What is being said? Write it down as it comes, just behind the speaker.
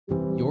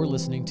You're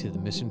listening to the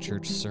Mission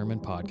Church Sermon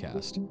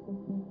Podcast.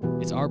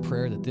 It's our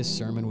prayer that this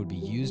sermon would be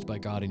used by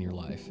God in your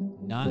life,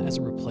 not as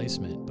a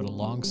replacement, but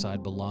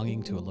alongside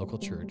belonging to a local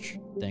church.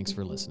 Thanks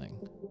for listening.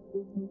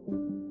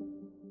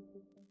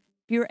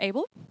 If you are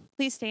able,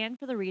 please stand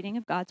for the reading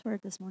of God's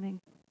Word this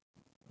morning.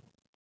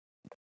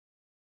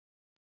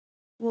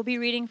 We'll be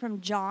reading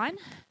from John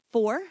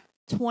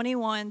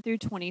 4:21 through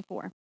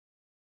 24.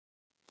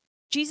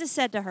 Jesus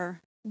said to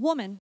her,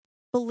 "Woman,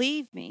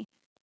 believe me,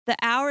 the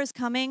hour is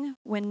coming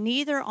when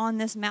neither on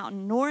this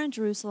mountain nor in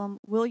Jerusalem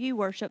will you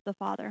worship the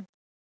Father.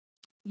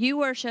 You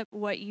worship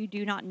what you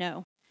do not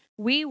know.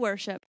 We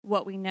worship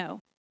what we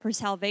know, for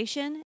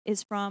salvation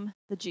is from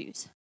the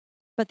Jews.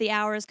 But the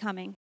hour is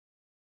coming,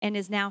 and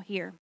is now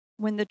here,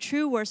 when the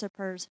true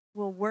worshipers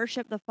will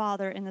worship the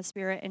Father in the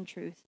Spirit and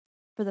truth.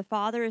 For the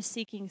Father is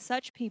seeking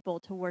such people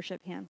to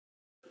worship him.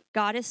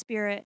 God is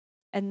spirit,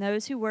 and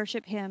those who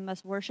worship him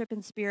must worship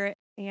in spirit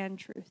and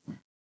truth."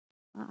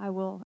 I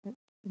will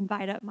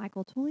invite up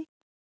Michael Tooley.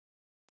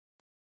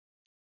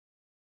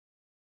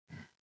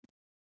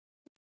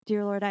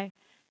 Dear Lord, I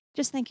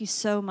just thank you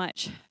so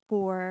much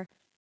for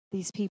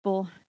these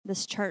people,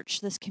 this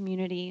church, this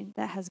community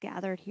that has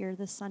gathered here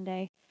this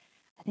Sunday.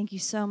 I thank you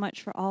so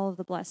much for all of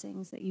the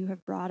blessings that you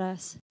have brought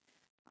us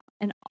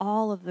and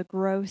all of the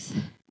growth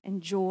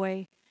and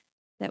joy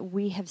that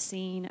we have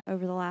seen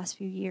over the last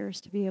few years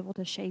to be able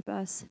to shape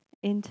us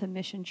into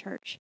Mission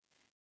Church.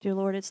 Dear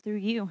Lord, it's through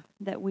you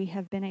that we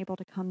have been able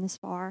to come this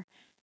far,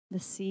 to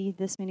see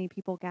this many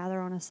people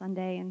gather on a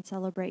Sunday and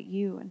celebrate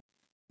you and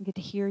get to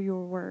hear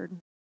your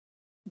word.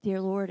 Dear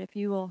Lord, if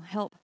you will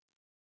help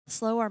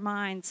slow our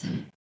minds,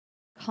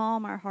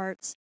 calm our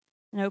hearts,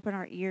 and open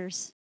our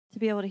ears to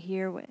be able to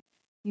hear what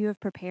you have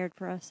prepared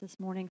for us this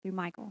morning through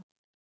Michael.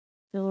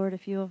 Dear Lord,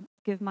 if you'll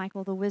give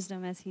Michael the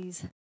wisdom as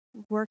he's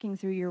working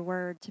through your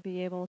word to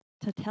be able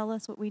to tell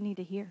us what we need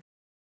to hear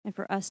and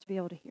for us to be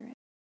able to hear it.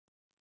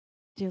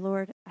 Dear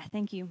Lord, I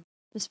thank you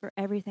just for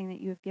everything that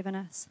you have given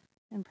us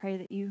and pray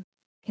that you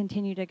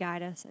continue to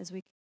guide us as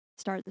we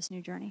start this new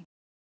journey.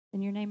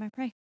 In your name I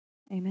pray.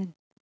 Amen.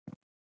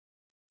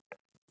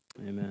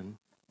 Amen.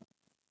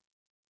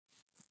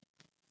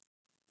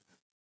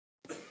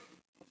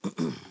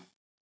 If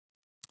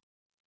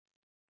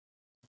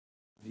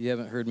you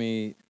haven't heard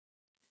me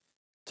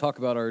talk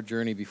about our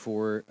journey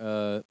before,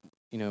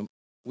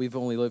 we've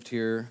only lived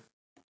here,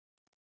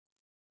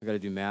 I got to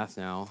do math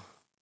now,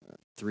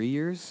 3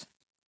 years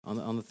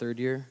on the third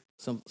year,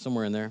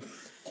 somewhere in there.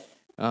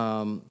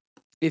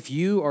 If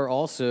you are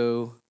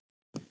also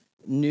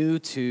new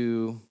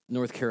to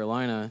North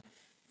Carolina,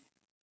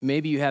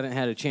 maybe you haven't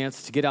had a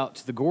chance to get out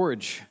to the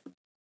gorge.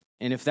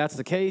 And if that's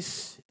the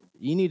case,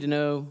 you need to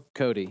know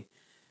Cody.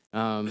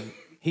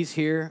 He's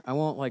here. I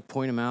won't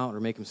point him out or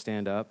make him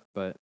stand up,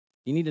 but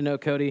you need to know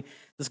Cody.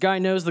 This guy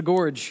knows the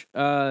gorge,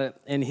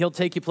 and he'll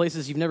take you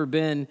places you've never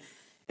been.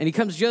 And he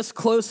comes just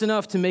close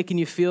enough to making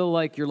you feel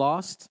like you're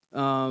lost,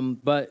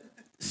 but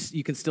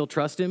you can still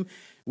trust him.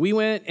 We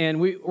went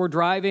and we were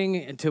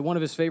driving to one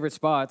of his favorite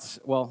spots.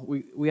 Well,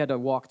 we had to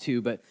walk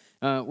too, but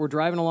we're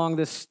driving along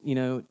this,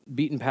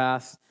 beaten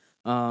path,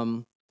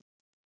 and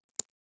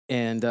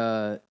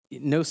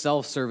no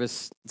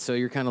self-service. So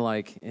you're kind of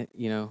like,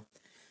 do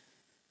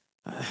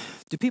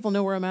people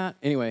know where I'm at?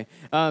 Anyway,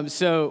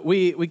 so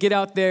we get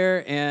out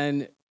there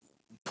and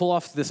pull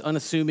off this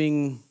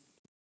unassuming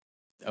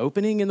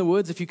opening in the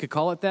woods, if you could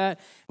call it that.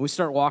 And we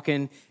start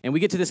walking, and we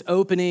get to this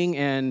opening,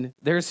 and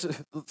there's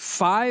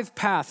 5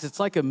 paths. It's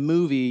like a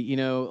movie,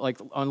 like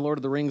on Lord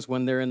of the Rings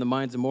when they're in the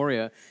Mines of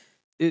Moria.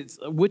 It's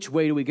which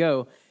way do we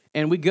go?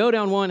 And we go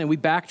down one, and we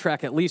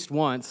backtrack at least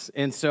once.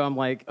 And so I'm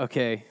like,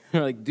 okay,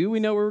 do we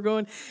know where we're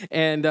going?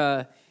 And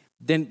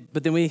then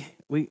we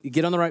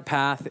get on the right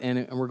path,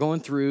 and we're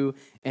going through,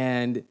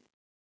 and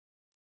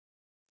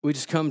we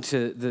just come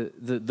to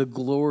the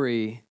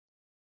glory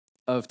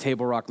of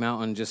Table Rock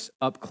Mountain, just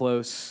up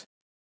close.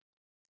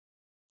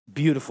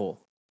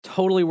 Beautiful.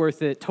 Totally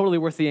worth it. Totally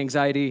worth the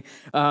anxiety.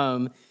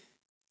 And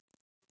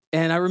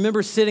I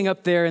remember sitting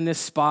up there in this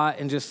spot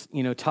and just,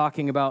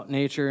 talking about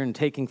nature and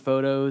taking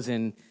photos,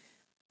 and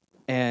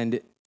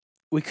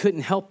we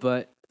couldn't help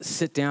but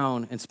sit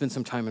down and spend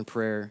some time in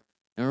prayer.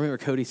 And I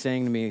remember Cody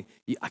saying to me,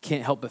 "I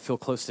can't help but feel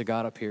close to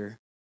God up here."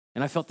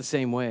 And I felt the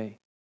same way.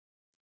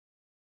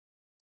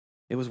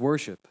 It was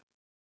worship.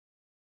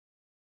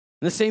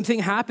 And the same thing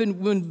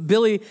happened when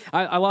Billy,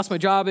 I lost my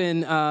job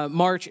in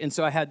March, and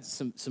so I had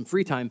some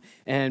free time.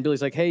 And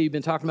Billy's like, "Hey, you've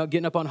been talking about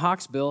getting up on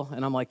Hawks, Bill."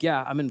 And I'm like,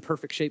 "Yeah, I'm in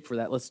perfect shape for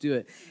that. Let's do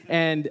it."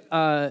 And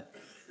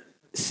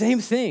same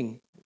thing.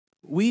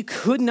 We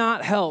could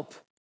not help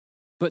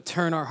but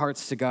turn our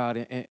hearts to God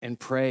and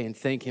pray and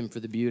thank him for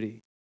the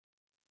beauty.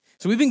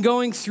 So we've been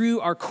going through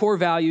our core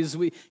values.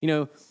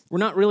 We're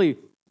not really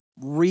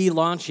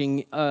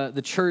relaunching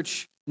the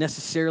church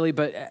necessarily,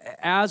 but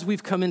as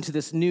we've come into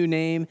this new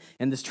name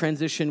and this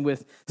transition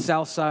with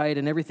Southside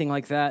and everything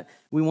like that,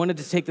 we wanted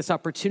to take this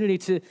opportunity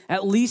to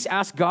at least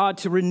ask God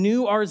to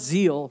renew our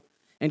zeal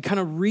and kind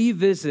of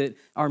revisit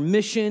our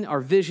mission, our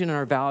vision, and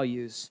our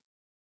values.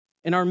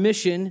 And our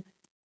mission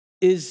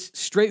is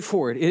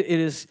straightforward. It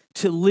is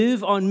to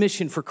live on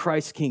mission for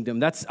Christ's kingdom.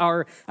 That's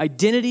our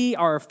identity,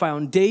 our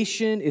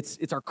foundation.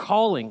 It's our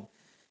calling.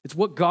 It's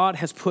what God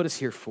has put us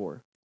here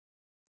for.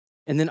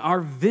 And then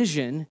our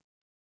vision,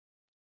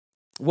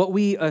 what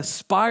we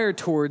aspire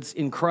towards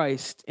in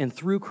Christ and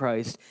through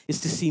Christ,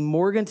 is to see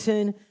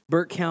Morganton,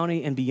 Burke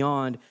County, and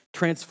beyond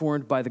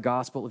transformed by the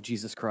gospel of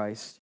Jesus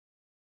Christ.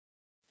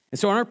 And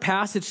so in our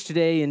passage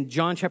today in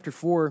John chapter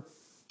 4,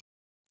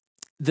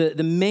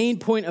 the main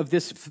point of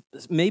this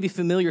maybe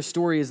familiar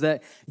story is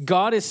that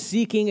God is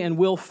seeking and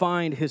will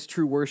find his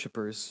true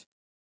worshipers.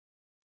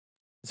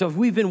 So if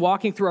we've been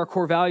walking through our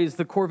core values,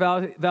 the core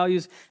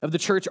values of the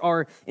church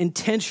are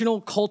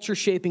intentional,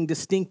 culture-shaping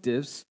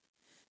distinctives.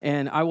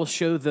 And I will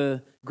show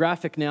the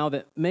graphic now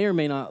that may or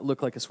may not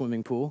look like a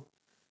swimming pool.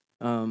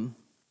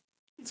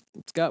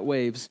 It's got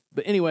waves.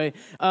 But anyway,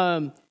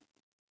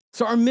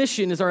 so our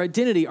mission is our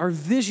identity. Our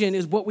vision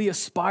is what we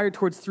aspire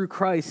towards through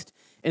Christ.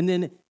 And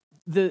then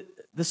the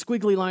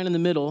squiggly line in the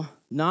middle,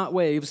 not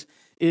waves,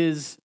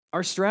 is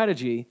our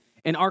strategy.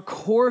 And our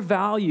core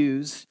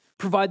values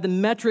provide the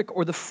metric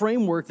or the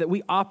framework that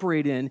we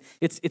operate in.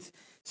 It's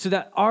so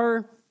that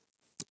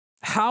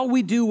how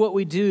we do what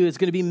we do is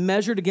going to be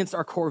measured against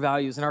our core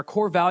values, and our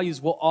core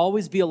values will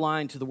always be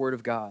aligned to the Word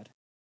of God.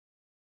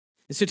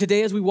 And so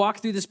today, as we walk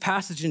through this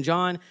passage in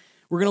John,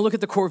 we're going to look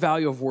at the core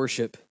value of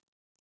worship.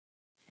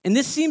 And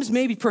this seems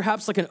maybe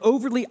perhaps like an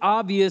overly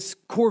obvious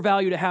core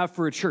value to have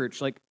for a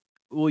church. Like,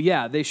 well,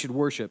 yeah, they should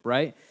worship,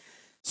 right?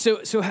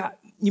 So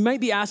you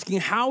might be asking,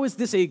 how is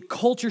this a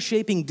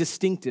culture-shaping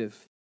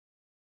distinctive?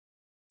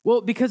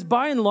 Well, because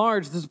by and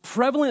large, there's a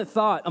prevalent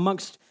thought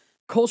amongst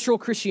cultural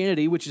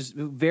Christianity, which is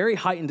very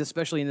heightened,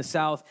 especially in the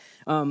South.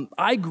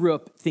 I grew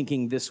up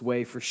thinking this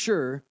way for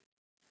sure,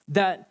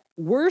 that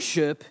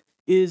worship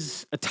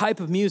is a type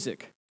of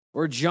music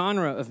or a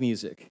genre of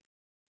music.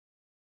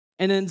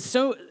 And then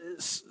so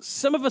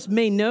some of us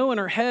may know in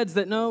our heads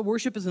that no,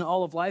 worship is an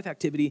all-of-life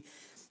activity.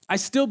 I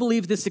still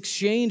believe this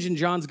exchange in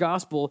John's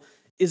gospel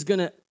is going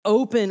to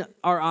open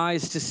our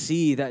eyes to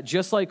see that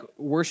just like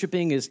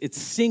worshiping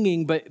it's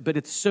singing, but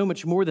it's so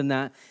much more than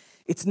that.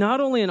 It's not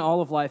only an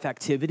all-of-life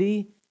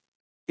activity,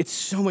 it's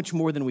so much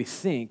more than we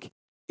think.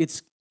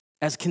 It's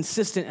as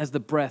consistent as the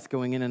breath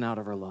going in and out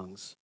of our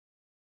lungs.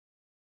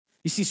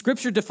 You see,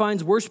 Scripture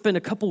defines worship in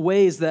a couple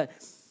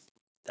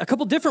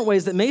different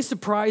ways that may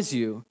surprise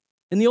you.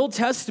 In the Old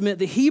Testament,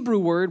 the Hebrew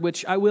word,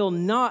 which I will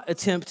not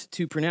attempt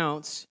to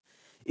pronounce,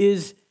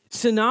 is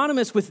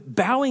synonymous with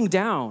bowing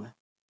down.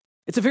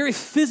 It's a very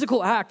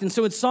physical act. And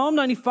so in Psalm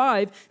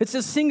 95, it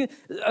says, sing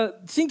to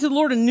the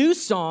Lord a new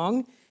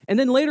song. And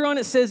then later on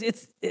it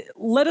says,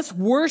 let us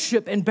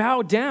worship and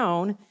bow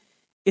down.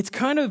 It's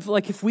kind of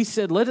like if we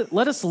said,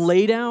 let us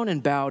lay down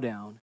and bow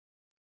down.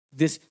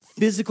 This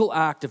physical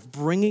act of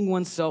bringing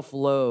oneself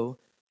low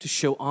to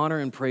show honor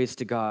and praise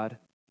to God.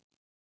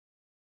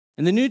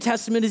 And the New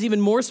Testament is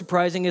even more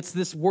surprising. It's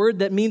this word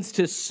that means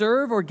to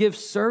serve or give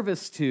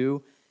service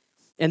to.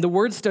 And the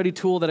word study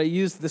tool that I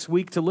used this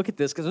week to look at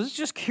this, because I was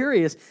just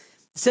curious,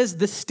 says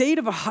the state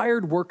of a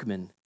hired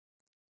workman.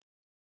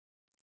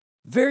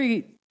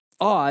 Very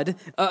odd,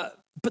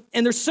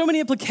 and there's so many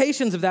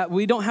implications of that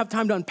we don't have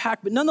time to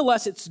unpack, but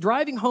nonetheless, it's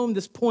driving home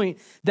this point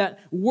that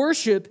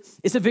worship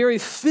is a very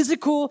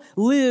physical,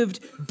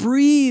 lived,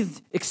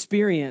 breathed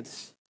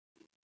experience.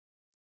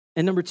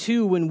 And number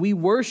two, when we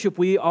worship,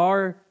 we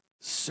are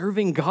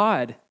serving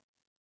God.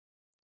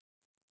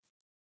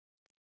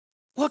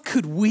 What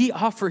could we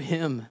offer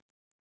him?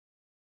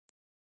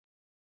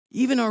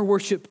 Even our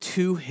worship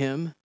to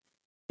him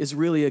is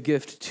really a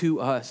gift to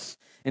us.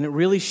 And it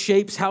really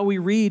shapes how we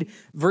read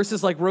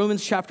verses like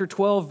Romans chapter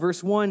 12,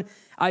 verse 1.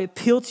 I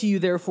appeal to you,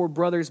 therefore,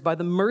 brothers, by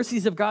the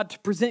mercies of God, to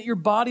present your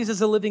bodies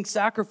as a living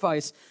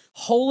sacrifice,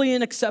 holy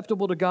and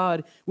acceptable to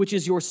God, which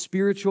is your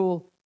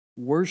spiritual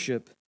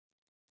worship.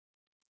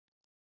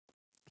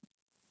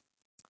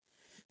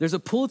 There's a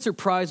Pulitzer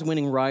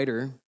Prize-winning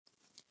writer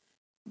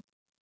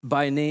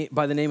by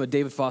the name of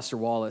David Foster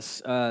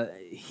Wallace.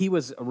 He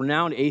was a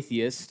renowned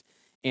atheist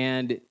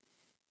and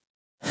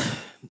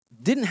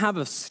didn't have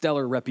a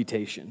stellar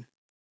reputation.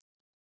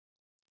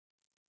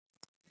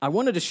 I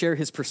wanted to share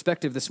his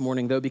perspective this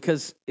morning, though,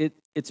 because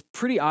it's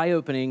pretty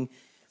eye-opening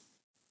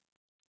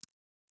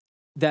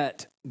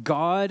that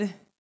God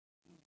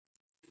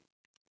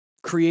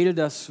created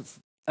us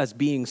as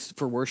beings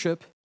for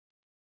worship,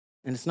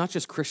 and it's not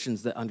just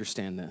Christians that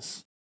understand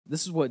this.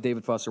 This is what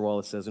David Foster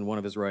Wallace says in one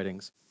of his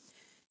writings.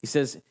 He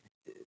says,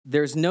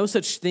 there's no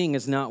such thing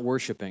as not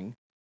worshiping.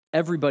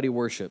 Everybody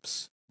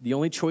worships. The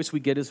only choice we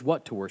get is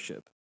what to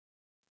worship.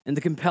 And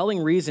the compelling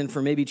reason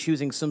for maybe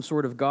choosing some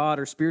sort of God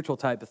or spiritual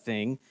type of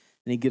thing,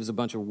 and he gives a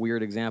bunch of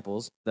weird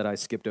examples that I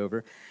skipped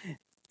over,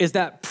 is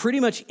that pretty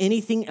much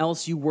anything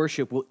else you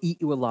worship will eat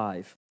you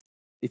alive.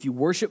 If you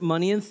worship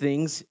money and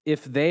things,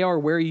 if they are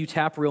where you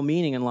tap real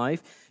meaning in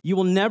life, you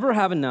will never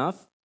have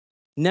enough,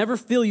 never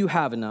feel you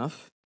have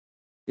enough.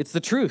 It's the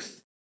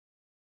truth.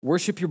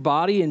 Worship your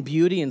body and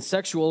beauty and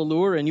sexual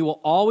allure, and you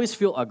will always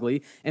feel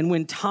ugly. And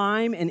when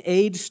time and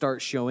age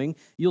start showing,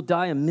 you'll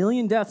die a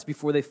million deaths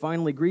before they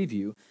finally grieve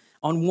you.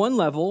 On one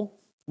level,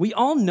 we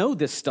all know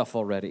this stuff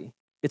already.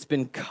 It's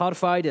been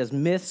codified as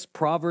myths,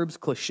 proverbs,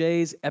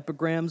 cliches,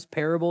 epigrams,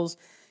 parables.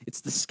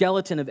 It's the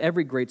skeleton of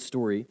every great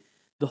story.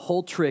 The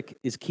whole trick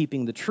is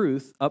keeping the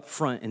truth up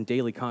front in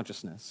daily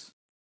consciousness.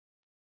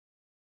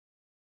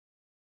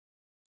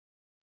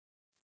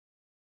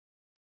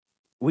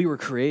 We were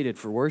created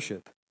for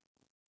worship.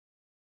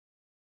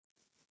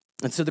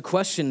 And so the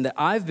question that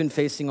I've been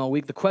facing all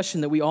week, the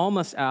question that we all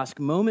must ask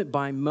moment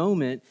by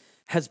moment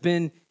has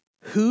been,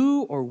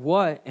 who or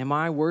what am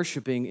I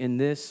worshiping in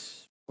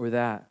this or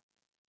that?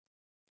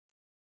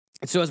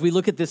 And so as we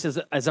look at this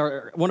as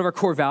one of our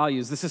core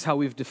values, this is how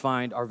we've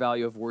defined our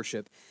value of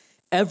worship.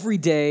 Every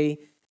day,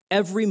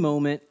 every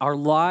moment, our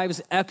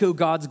lives echo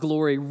God's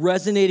glory,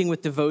 resonating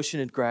with devotion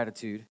and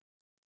gratitude.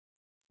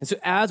 And so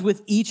as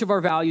with each of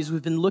our values,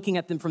 we've been looking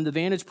at them from the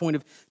vantage point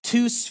of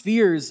two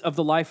spheres of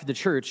the life of the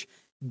church,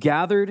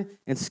 gathered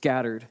and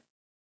scattered.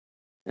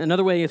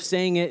 Another way of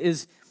saying it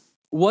is,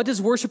 what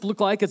does worship look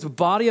like as a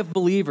body of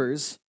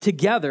believers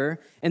together?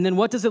 And then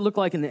what does it look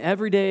like in the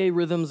everyday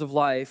rhythms of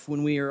life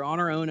when we are on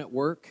our own at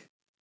work,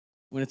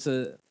 when it's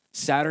a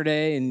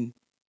Saturday and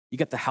you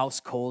got the house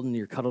cold and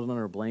you're cuddled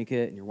under a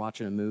blanket and you're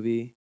watching a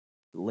movie,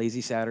 lazy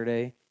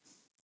Saturday?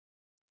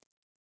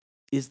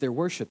 Is there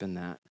worship in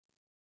that?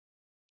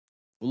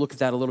 We'll look at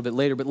that a little bit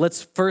later, but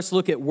let's first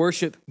look at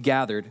worship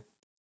gathered.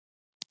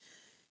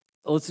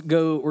 We're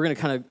going to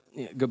kind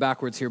of go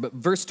backwards here, but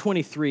verse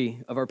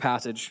 23 of our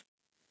passage,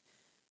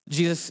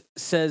 Jesus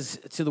says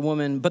to the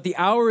woman, "But the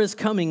hour is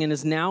coming and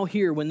is now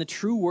here when the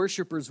true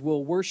worshipers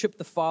will worship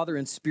the Father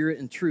in spirit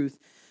and truth,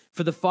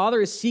 for the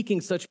Father is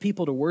seeking such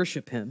people to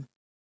worship him.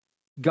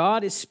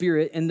 God is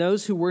spirit, and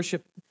those who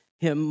worship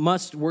him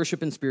must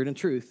worship in spirit and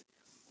truth."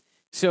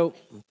 So,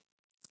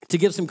 to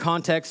give some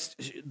context,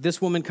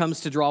 this woman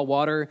comes to draw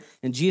water,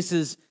 and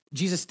Jesus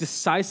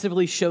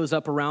decisively shows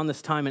up around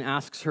this time and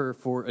asks her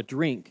for a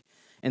drink.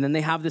 And then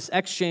they have this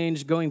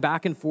exchange going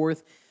back and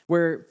forth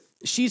where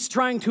she's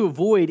trying to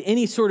avoid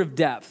any sort of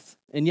depth,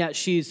 and yet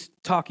she's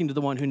talking to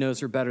the one who knows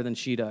her better than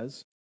she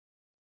does.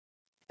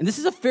 And this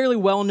is a fairly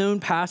well-known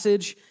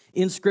passage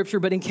in Scripture,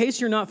 but in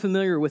case you're not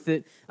familiar with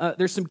it,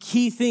 there's some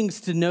key things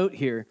to note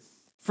here.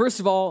 First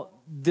of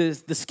all, the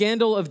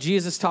scandal of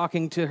Jesus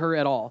talking to her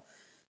at all.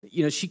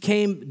 You know, she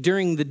came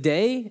during the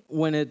day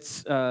when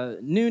it's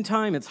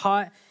noontime, it's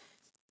hot.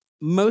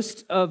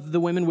 Most of the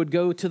women would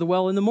go to the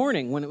well in the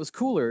morning when it was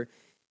cooler.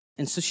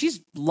 And so she's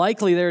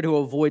likely there to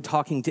avoid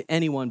talking to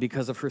anyone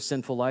because of her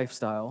sinful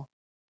lifestyle.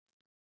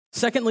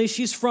 Secondly,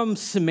 she's from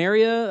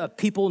Samaria, a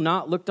people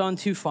not looked on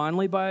too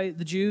fondly by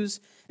the Jews.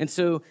 And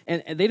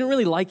they didn't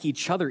really like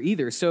each other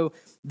either. So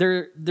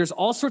there's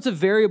all sorts of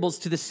variables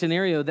to this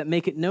scenario that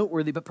make it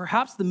noteworthy, but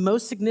perhaps the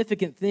most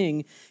significant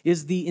thing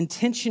is the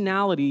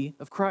intentionality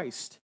of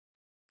Christ.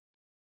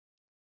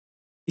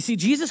 You see,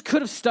 Jesus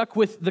could have stuck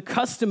with the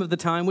custom of the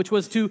time, which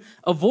was to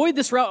avoid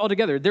this route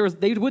altogether.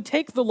 They would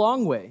take the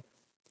long way.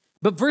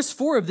 But verse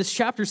 4 of this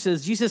chapter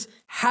says Jesus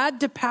had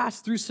to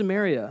pass through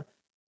Samaria.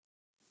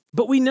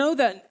 But we know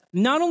that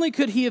not only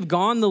could he have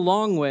gone the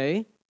long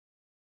way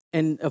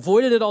and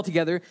avoided it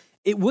altogether,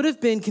 it would have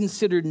been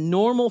considered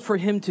normal for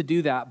him to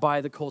do that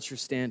by the culture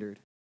standard.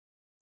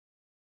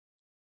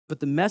 But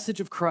the message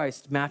of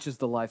Christ matches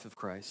the life of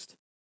Christ.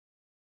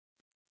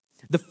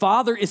 The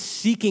Father is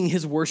seeking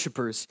his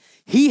worshipers.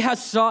 He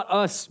has sought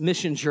us,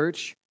 Mission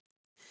Church.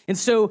 And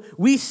so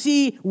we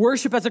see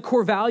worship as a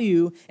core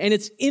value, and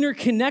it's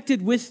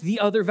interconnected with the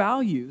other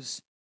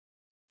values.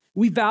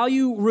 We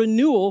value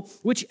renewal,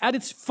 which at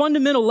its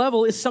fundamental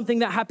level is something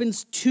that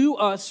happens to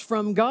us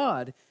from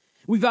God.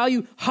 We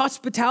value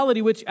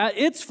hospitality, which at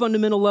its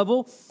fundamental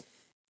level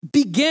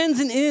begins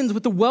and ends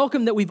with the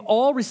welcome that we've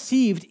all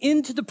received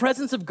into the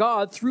presence of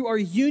God through our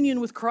union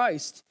with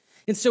Christ.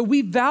 And so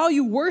we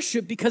value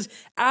worship because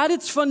at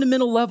its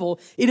fundamental level,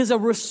 it is a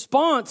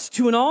response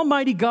to an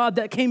almighty God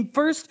that came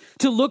first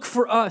to look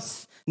for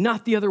us,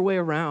 not the other way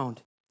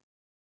around.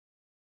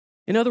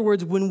 In other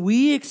words, when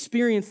we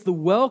experience the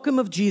welcome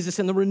of Jesus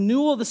and the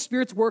renewal of the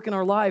Spirit's work in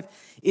our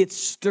life, it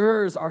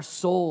stirs our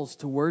souls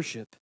to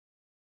worship.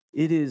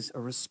 It is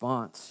a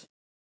response.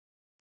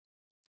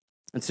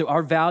 And so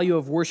our value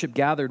of worship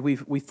gathered,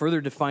 we further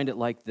defined it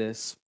like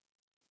this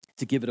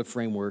to give it a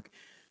framework.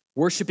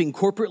 Worshiping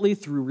corporately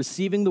through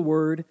receiving the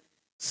word,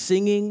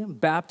 singing,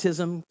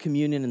 baptism,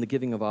 communion, and the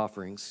giving of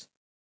offerings.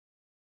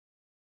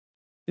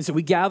 And so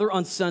we gather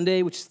on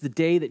Sunday, which is the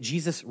day that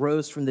Jesus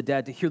rose from the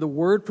dead, to hear the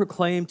word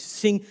proclaimed, to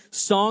sing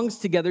songs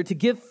together, to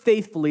give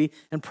faithfully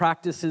and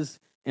practice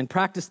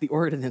the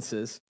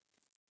ordinances.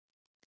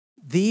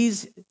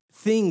 These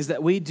things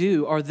that we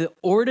do are the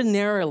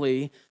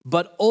ordinarily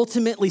but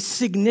ultimately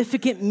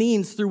significant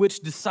means through which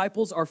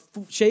disciples are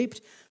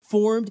shaped,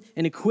 formed,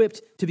 and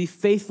equipped to be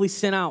faithfully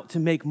sent out to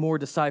make more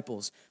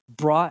disciples,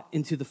 brought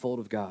into the fold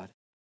of God.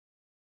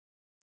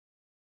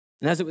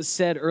 And as it was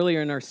said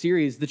earlier in our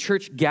series, the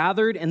church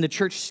gathered and the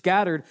church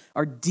scattered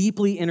are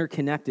deeply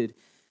interconnected.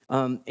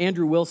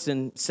 Andrew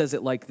Wilson says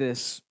it like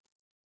this: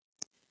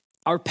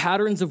 our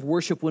patterns of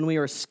worship when we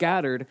are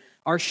scattered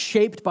are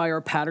shaped by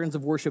our patterns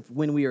of worship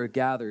when we are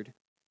gathered.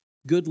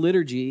 Good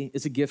liturgy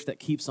is a gift that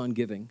keeps on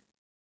giving.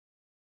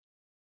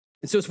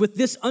 And so it's with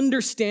this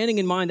understanding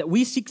in mind that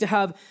we seek to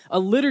have a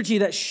liturgy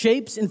that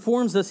shapes and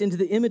forms us into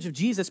the image of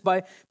Jesus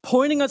by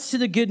pointing us to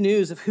the good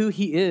news of who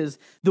he is,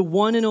 the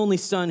one and only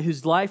Son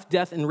whose life,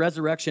 death, and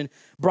resurrection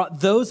brought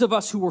those of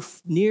us who were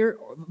near,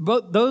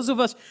 those of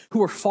us who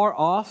were far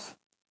off,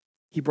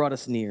 he brought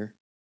us near.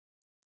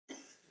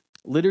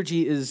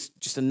 Liturgy is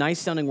just a nice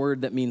sounding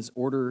word that means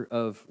order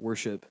of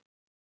worship.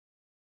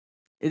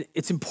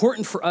 It's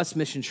important for us,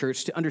 Mission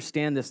Church, to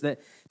understand this,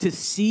 that to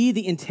see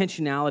the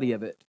intentionality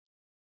of it.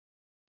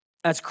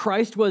 As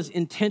Christ was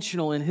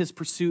intentional in his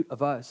pursuit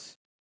of us,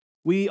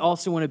 we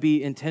also want to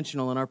be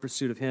intentional in our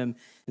pursuit of him.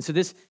 And so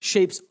this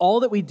shapes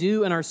all that we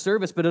do in our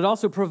service, but it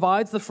also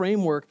provides the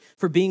framework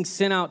for being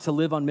sent out to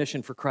live on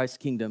mission for Christ's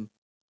kingdom,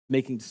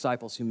 making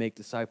disciples who make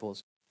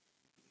disciples.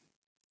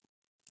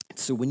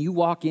 So when you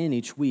walk in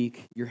each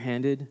week, you're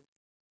handed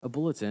a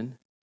bulletin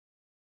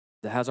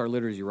that has our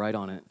liturgy right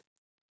on it.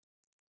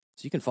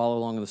 So you can follow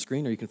along on the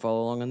screen or you can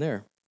follow along on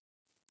there.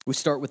 We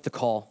start with the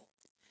call.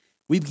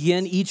 We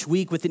begin each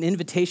week with an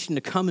invitation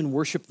to come and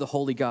worship the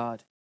holy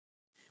God.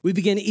 We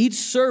begin each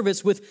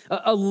service with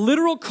a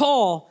literal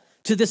call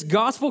to this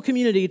gospel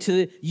community, to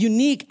the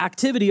unique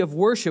activity of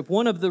worship.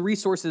 One of the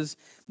resources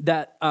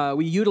that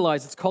we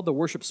utilize, it's called the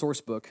Worship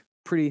Source Book.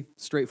 Pretty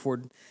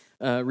straightforward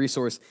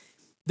resource.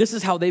 This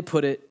is how they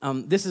put it.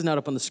 This is not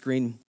up on the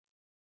screen,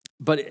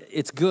 but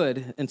it's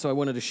good, and so I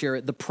wanted to share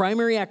it. The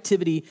primary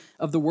activity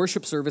of the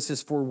worship service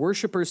is for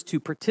worshipers to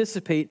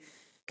participate,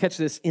 catch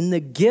this, in the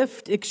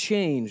gift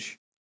exchange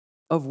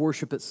of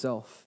worship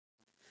itself.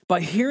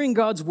 By hearing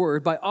God's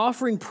word, by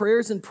offering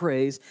prayers and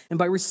praise, and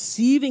by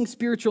receiving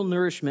spiritual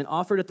nourishment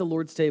offered at the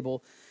Lord's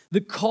table,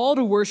 the call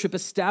to worship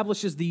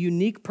establishes the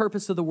unique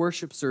purpose of the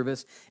worship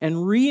service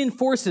and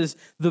reinforces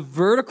the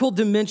vertical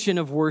dimension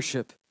of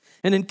worship,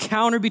 an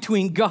encounter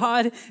between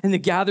God and the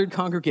gathered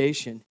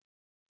congregation.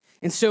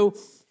 And so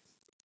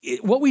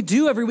what we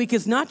do every week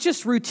is not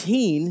just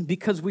routine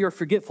because we are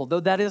forgetful, though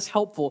that is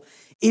helpful.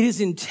 It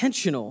is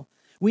intentional.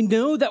 We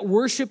know that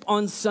worship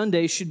on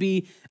Sunday should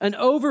be an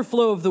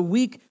overflow of the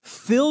week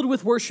filled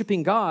with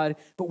worshiping God,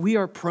 but we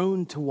are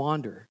prone to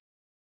wander.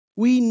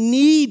 We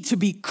need to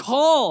be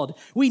called.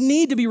 We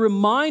need to be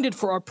reminded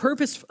for our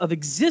purpose of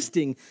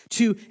existing,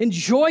 to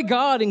enjoy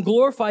God and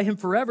glorify him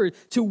forever,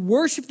 to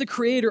worship the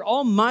Creator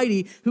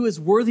Almighty who is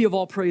worthy of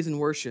all praise and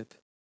worship.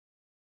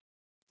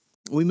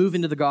 We move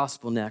into the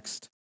gospel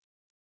next.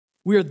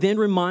 We are then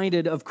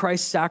reminded of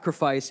Christ's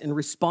sacrifice and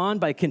respond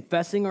by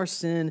confessing our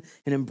sin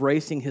and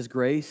embracing his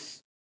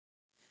grace.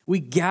 We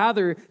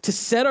gather to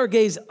set our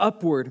gaze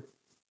upward.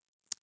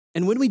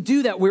 And when we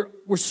do that,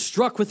 we're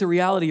struck with the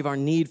reality of our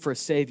need for a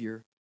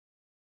Savior.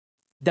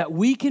 That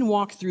we can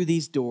walk through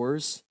these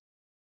doors,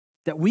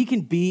 that we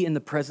can be in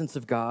the presence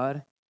of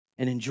God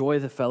and enjoy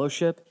the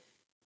fellowship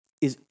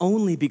is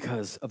only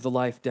because of the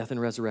life, death,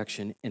 and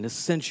resurrection and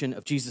ascension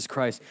of Jesus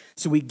Christ.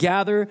 So we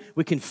gather,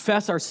 we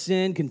confess our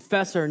sin,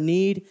 confess our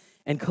need,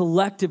 and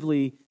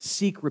collectively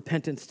seek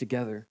repentance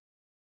together.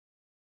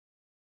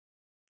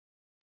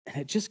 And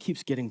it just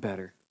keeps getting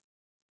better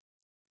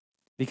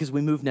because we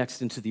move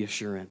next into the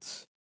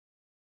assurance.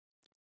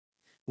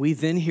 We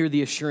then hear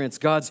the assurance,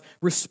 God's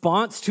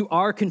response to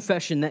our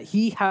confession that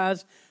he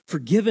has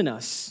forgiven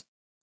us.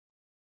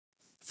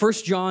 1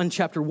 John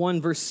chapter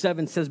 1, verse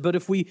 7 says, but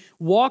if we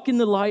walk in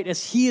the light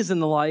as he is in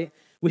the light,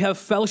 we have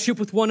fellowship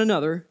with one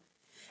another,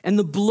 and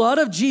the blood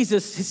of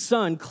Jesus, his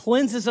son,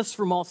 cleanses us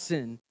from all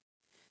sin.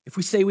 If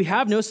we say we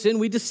have no sin,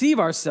 we deceive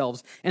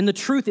ourselves, and the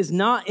truth is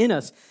not in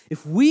us.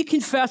 If we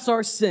confess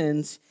our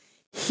sins,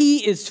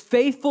 he is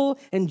faithful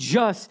and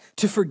just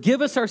to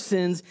forgive us our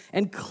sins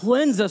and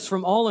cleanse us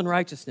from all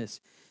unrighteousness.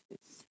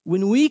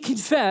 When we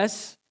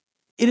confess,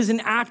 it is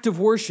an act of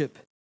worship.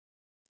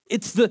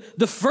 It's the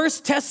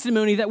first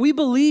testimony that we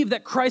believe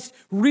that Christ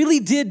really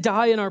did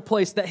die in our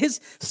place, that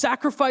his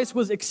sacrifice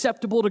was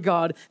acceptable to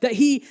God, that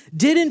he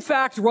did in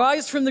fact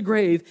rise from the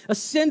grave,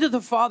 ascend to the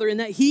Father,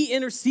 and that he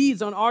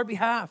intercedes on our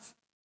behalf.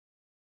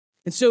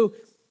 And so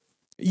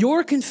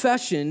your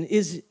confession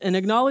is an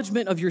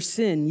acknowledgement of your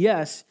sin,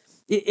 yes.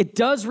 It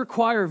does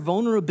require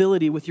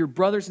vulnerability with your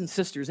brothers and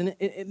sisters, and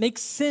it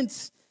makes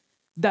sense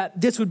that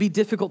this would be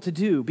difficult to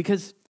do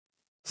because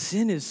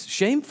sin is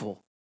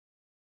shameful.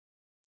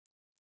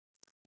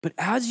 But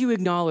as you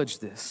acknowledge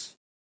this,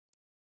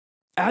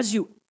 as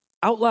you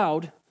out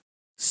loud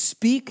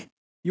speak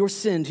your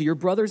sin to your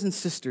brothers and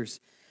sisters,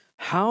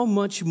 how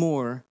much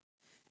more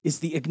is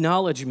the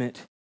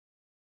acknowledgement?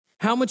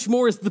 How much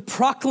more is the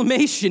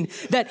proclamation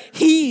that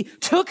he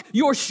took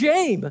your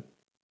shame?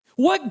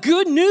 What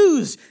good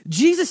news!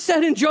 Jesus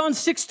said in John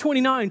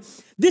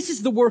 6:29, this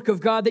is the work of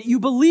God, that you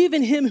believe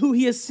in him who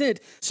he has sent.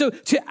 So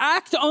to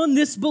act on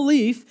this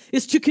belief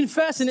is to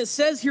confess. And it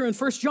says here in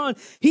 1 John,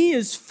 he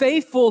is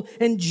faithful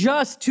and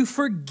just to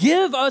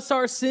forgive us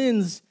our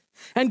sins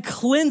and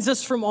cleanse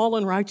us from all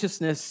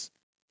unrighteousness.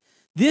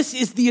 This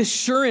is the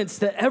assurance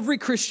that every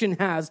Christian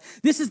has.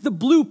 This is the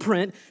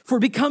blueprint for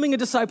becoming a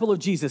disciple of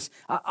Jesus.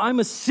 I'm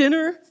a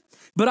sinner,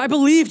 but I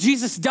believe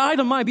Jesus died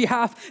on my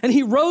behalf and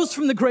he rose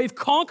from the grave,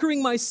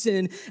 conquering my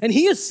sin, and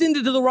he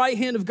ascended to the right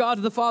hand of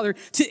God the Father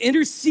to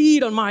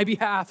intercede on my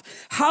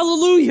behalf.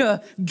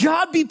 Hallelujah.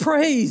 God be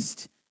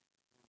praised.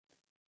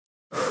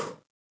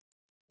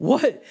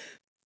 What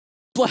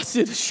blessed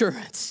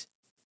assurance.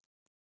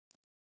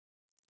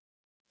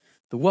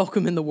 The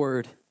welcome in the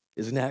word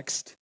is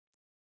next.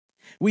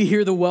 We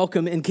hear the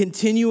welcome and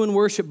continue in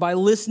worship by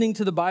listening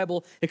to the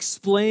Bible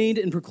explained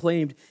and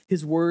proclaimed,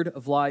 his word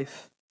of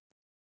life.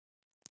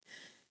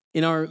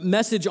 In our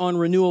message on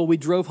renewal, we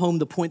drove home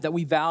the point that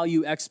we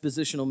value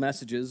expositional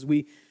messages.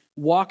 We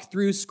walk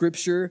through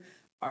scripture.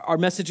 Our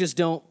messages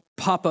don't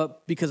pop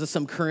up because of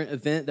some current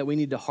event that we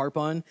need to harp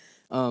on.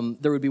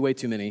 There would be way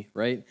too many,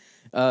 right?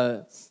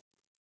 But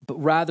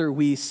rather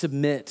we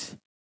submit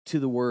to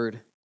the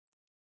word.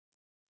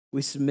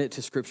 We submit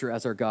to scripture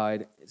as our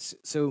guide.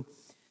 So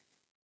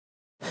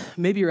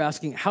maybe you're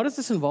asking, how does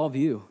this involve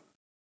you?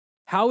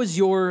 How is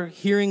your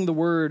hearing the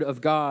word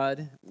of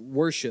God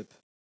worship?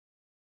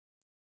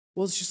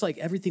 Well, it's just like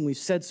everything we've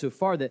said so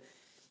far, that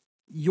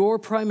your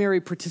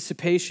primary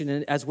participation,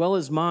 as well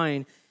as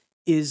mine,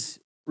 is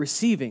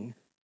receiving.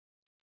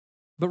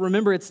 But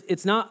remember,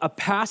 it's not a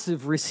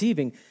passive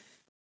receiving.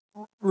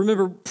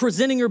 Remember,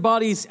 presenting your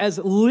bodies as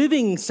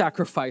living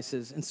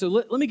sacrifices. And so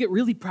let me get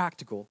really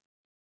practical.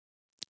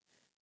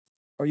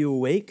 Are you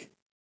awake?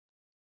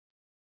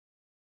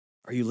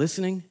 Are you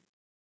listening?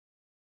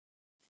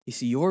 You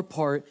see, your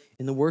part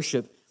in the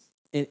worship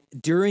and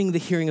during the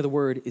hearing of the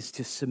word is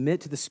to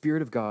submit to the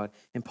Spirit of God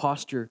and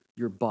posture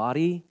your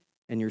body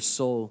and your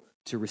soul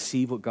to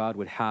receive what God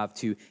would have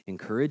to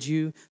encourage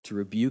you, to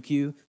rebuke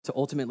you, to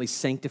ultimately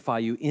sanctify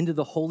you into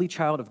the holy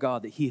child of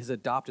God that he has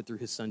adopted through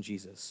his son,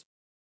 Jesus.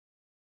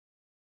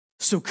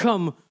 So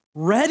come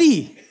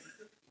ready.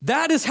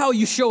 That is how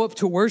you show up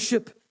to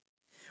worship.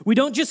 We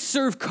don't just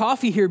serve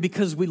coffee here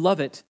because we love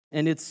it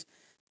and it's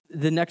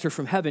the nectar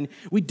from heaven.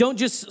 We don't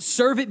just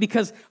serve it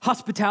because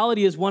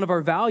hospitality is one of our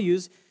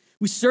values.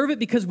 We serve it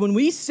because when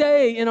we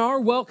say in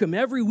our welcome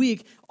every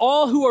week,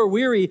 all who are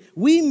weary,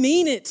 we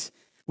mean it.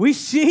 We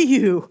see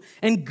you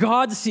and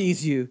God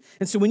sees you.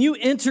 And so when you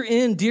enter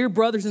in, dear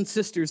brothers and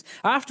sisters,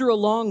 after a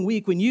long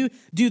week, when you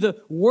do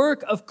the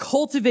work of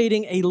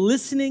cultivating a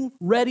listening,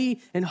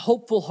 ready, and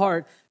hopeful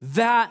heart,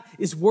 that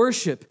is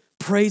worship.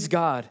 Praise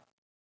God.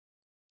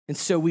 And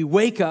so we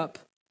wake up,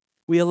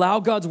 we allow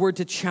God's word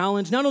to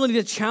challenge, not only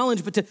to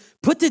challenge, but to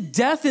put to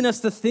death in us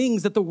the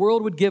things that the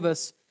world would give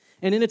us,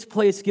 and in its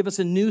place, give us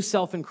a new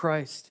self in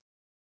Christ.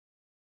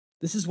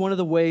 This is one of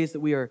the ways that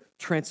we are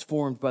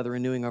transformed by the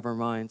renewing of our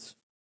minds.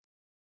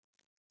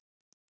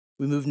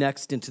 We move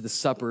next into the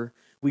supper.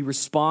 We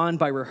respond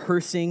by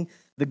rehearsing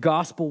the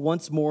gospel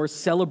once more,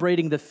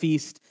 celebrating the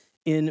feast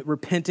in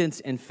repentance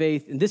and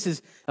faith. And this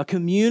is a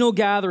communal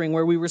gathering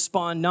where we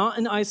respond not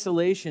in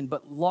isolation,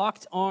 but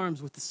locked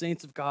arms with the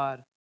saints of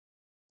God.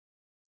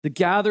 The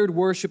gathered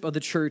worship of the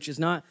church is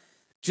not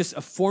just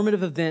a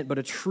formative event, but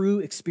a true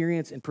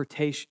experience and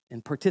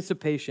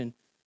participation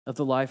of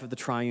the life of the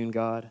triune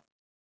God.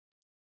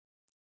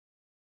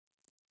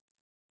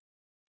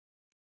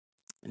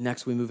 And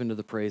next, we move into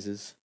the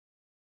praises.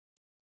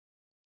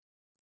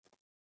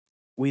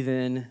 We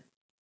then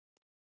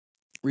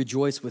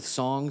rejoice with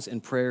songs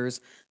and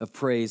prayers of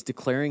praise,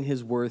 declaring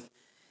his worth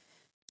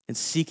and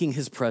seeking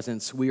his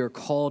presence. We are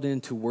called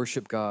in to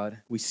worship God.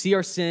 We see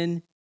our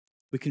sin.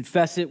 We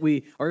confess it.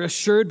 We are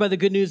assured by the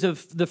good news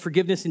of the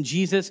forgiveness in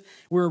Jesus.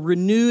 We're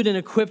renewed and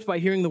equipped by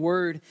hearing the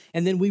word.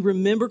 And then we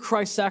remember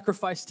Christ's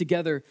sacrifice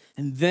together.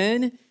 And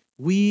then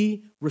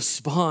we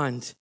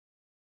respond.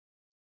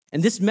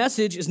 And this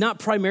message is not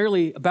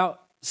primarily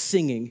about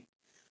singing,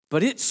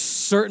 but it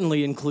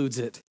certainly includes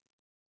it.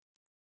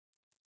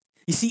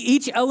 You see,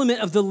 each element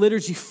of the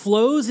liturgy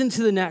flows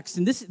into the next.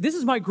 And this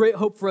is my great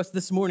hope for us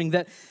this morning,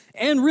 that,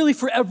 and really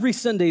for every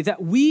Sunday,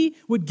 that we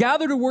would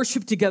gather to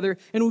worship together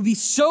and would be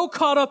so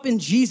caught up in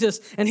Jesus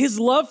and his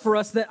love for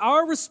us that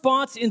our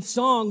response in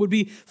song would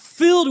be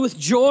filled with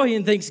joy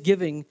and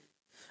thanksgiving.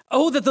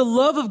 Oh, that the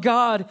love of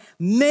God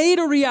made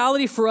a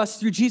reality for us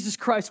through Jesus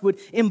Christ would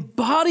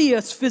embody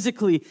us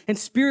physically and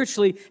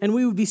spiritually, and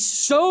we would be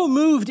so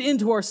moved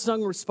into our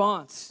sung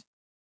response.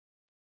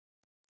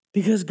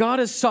 Because God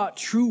has sought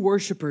true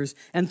worshipers,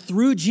 and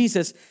through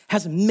Jesus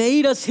has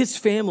made us his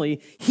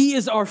family. He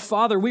is our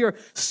Father. We are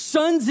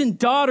sons and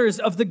daughters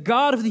of the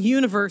God of the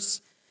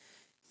universe.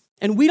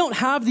 And we don't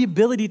have the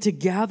ability to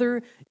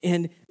gather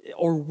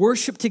or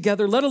worship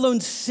together, let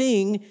alone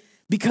sing,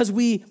 because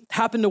we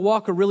happen to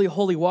walk a really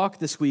holy walk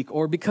this week,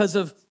 or because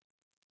of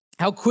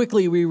how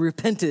quickly we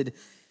repented,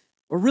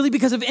 or really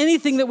because of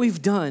anything that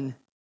we've done.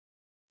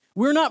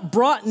 We're not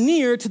brought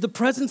near to the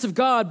presence of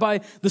God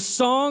by the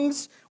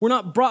songs. We're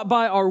not brought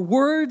by our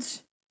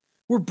words.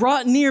 We're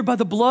brought near by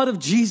the blood of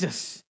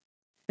Jesus.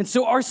 And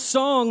so our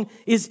song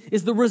is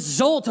the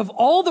result of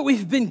all that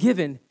we've been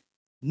given,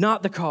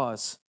 not the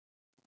cause.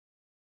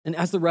 And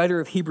as the writer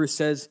of Hebrews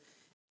says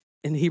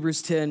in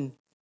Hebrews 10,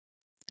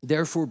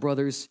 Therefore,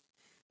 brothers,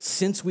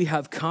 since we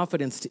have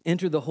confidence to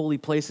enter the holy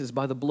places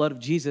by the blood of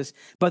Jesus,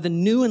 by the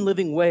new and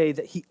living way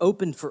that he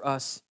opened for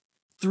us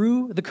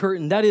through the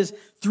curtain, that is,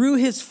 through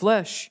his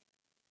flesh.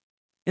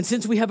 And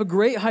since we have a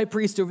great high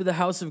priest over the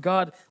house of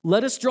God,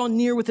 let us draw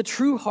near with a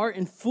true heart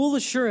and full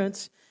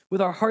assurance, with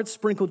our hearts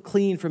sprinkled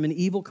clean from an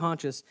evil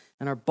conscience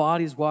and our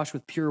bodies washed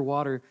with pure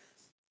water.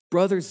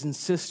 Brothers and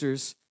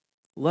sisters,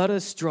 let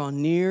us draw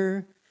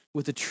near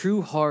with a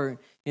true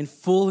heart and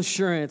full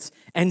assurance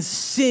and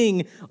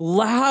sing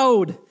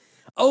loud,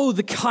 oh,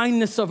 the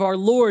kindness of our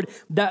Lord,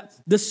 that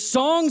the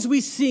songs we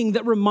sing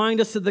that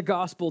remind us of the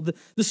gospel,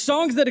 the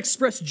songs that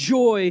express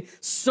joy,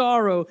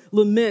 sorrow,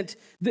 lament,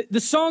 the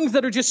songs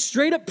that are just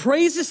straight up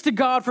praises to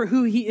God for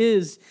who he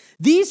is.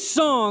 These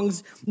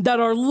songs that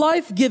are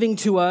life-giving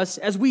to us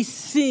as we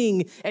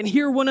sing and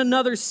hear one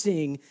another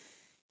sing,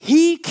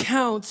 he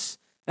counts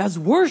as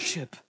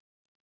worship.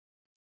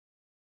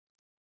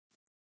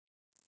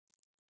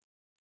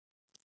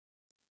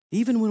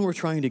 Even when we're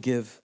trying to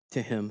give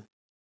to him,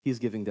 he's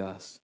giving to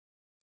us.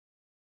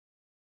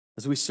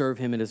 As we serve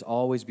him, it is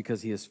always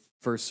because he has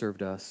first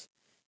served us.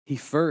 He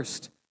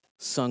first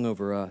sung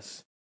over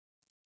us.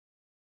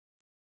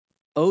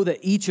 Oh, that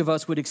each of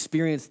us would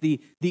experience the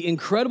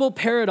incredible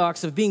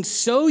paradox of being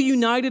so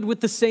united with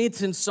the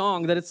saints in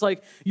song that it's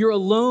like you're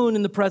alone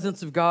in the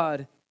presence of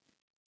God,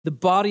 the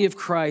body of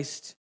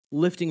Christ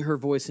lifting her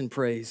voice in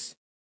praise.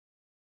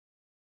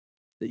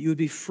 That you would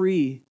be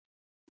free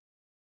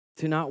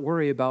to not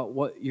worry about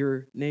what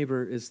your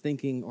neighbor is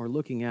thinking or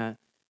looking at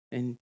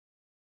and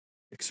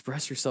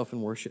express yourself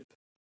in worship.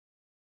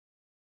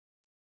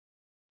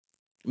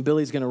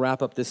 Billy's going to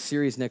wrap up this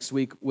series next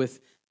week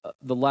with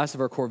the last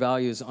of our core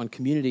values on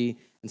community.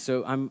 And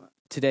so I'm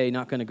today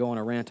not going to go on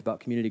a rant about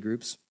community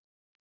groups.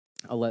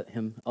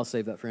 I'll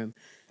save that for him.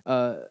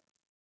 But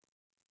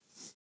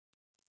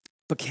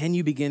can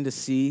you begin to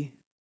see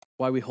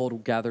why we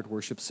hold gathered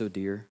worship so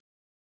dear?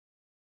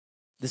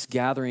 This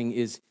gathering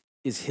is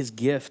his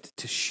gift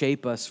to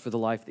shape us for the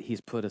life that he's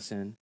put us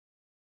in.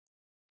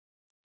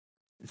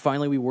 And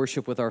finally, we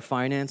worship with our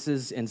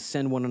finances and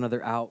send one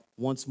another out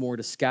once more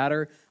to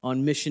scatter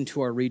on mission to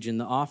our region,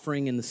 the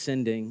offering and the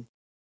sending.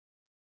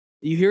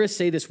 You hear us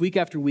say this week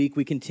after week.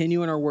 We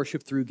continue in our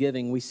worship through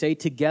giving. We say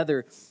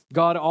together,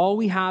 God, all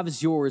we have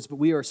is yours, but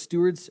we are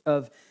stewards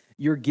of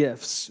your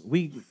gifts.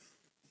 We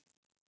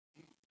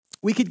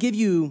could give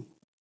you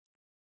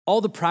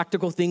all the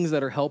practical things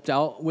that are helped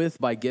out with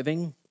by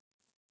giving,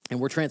 and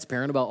we're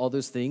transparent about all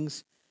those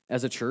things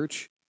as a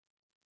church.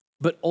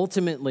 But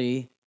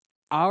ultimately,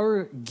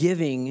 our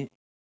giving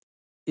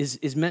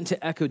is meant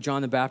to echo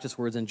John the Baptist's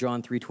words in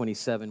John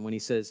 3:27 when he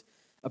says,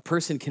 a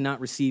person cannot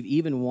receive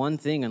even one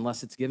thing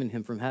unless it's given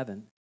him from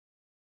heaven.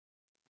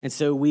 And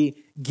so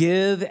we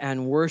give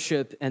and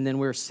worship, and then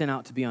we're sent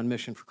out to be on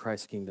mission for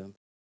Christ's kingdom.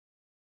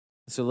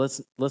 So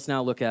let's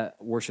now look at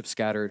worship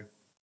scattered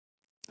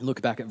and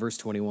look back at verse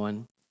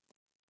 21.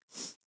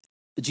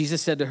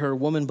 Jesus said to her,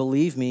 woman,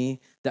 believe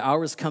me, the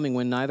hour is coming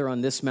when neither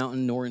on this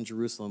mountain nor in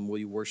Jerusalem will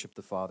you worship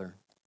the Father.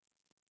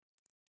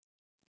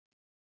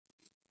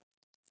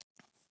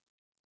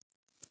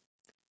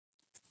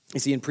 You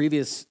see, in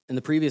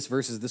the previous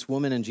verses, this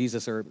woman and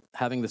Jesus are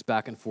having this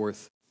back and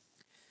forth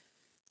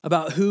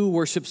about who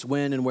worships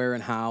when and where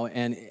and how,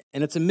 and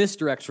it's a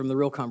misdirect from the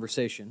real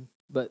conversation.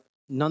 But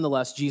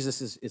nonetheless,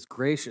 Jesus is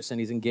gracious and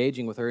he's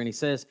engaging with her, and he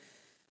says,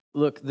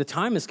 look, the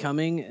time is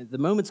coming, the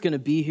moment's going to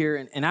be here,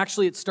 and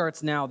actually it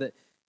starts now that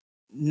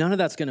none of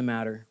that's going to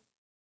matter.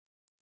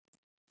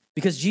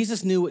 Because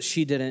Jesus knew what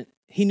she didn't.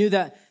 He knew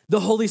that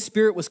the Holy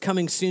Spirit was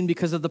coming soon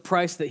because of the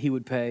price that he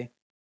would pay.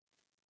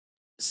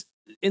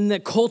 In the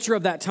culture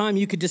of that time,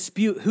 you could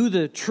dispute who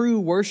the true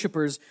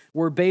worshipers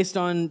were based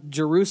on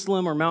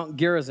Jerusalem or Mount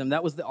Gerizim.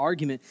 That was the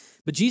argument.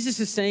 But Jesus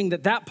is saying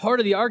that part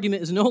of the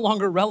argument is no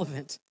longer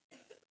relevant.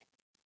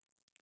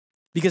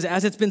 Because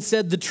as it's been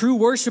said, the true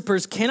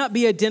worshipers cannot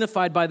be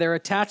identified by their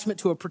attachment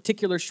to a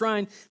particular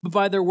shrine, but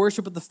by their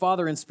worship of the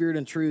Father in spirit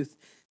and truth.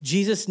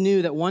 Jesus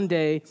knew that one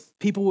day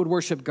people would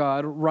worship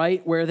God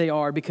right where they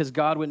are because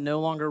God would no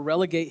longer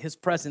relegate his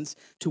presence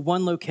to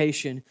one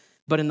location,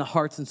 but in the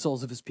hearts and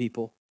souls of his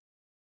people.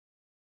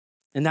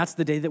 And that's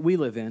the day that we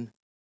live in.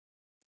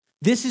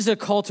 This is a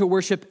call to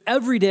worship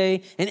every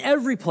day and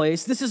every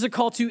place. This is a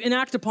call to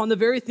enact upon the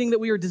very thing that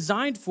we are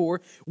designed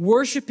for,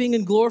 worshiping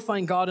and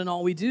glorifying God in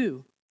all we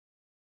do.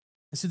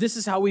 And so this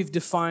is how we've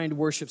defined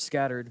worship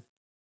scattered.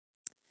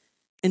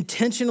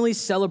 Intentionally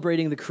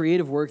celebrating the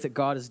creative work that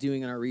God is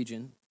doing in our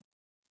region.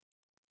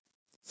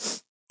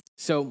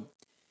 So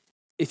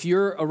if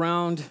you're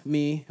around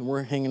me and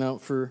we're hanging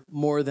out for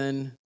more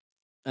than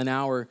an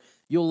hour,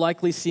 you'll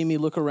likely see me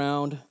look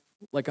around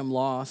like I'm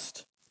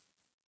lost.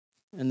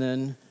 And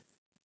then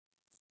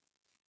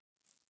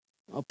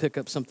I'll pick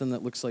up something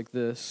that looks like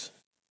this.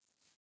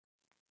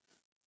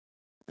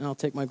 And I'll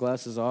take my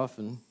glasses off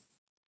and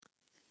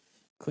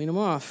clean them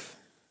off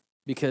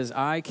because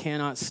I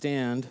cannot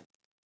stand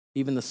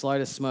even the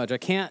slightest smudge. I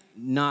can't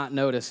not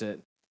notice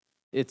it.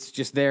 It's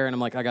just there, and I'm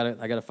like, I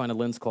gotta find a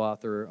lens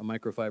cloth or a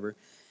microfiber.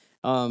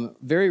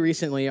 Very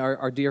recently,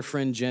 our dear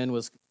friend Jen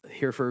was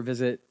here for a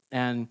visit,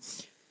 and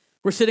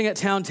we're sitting at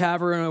Town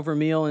Tavern over a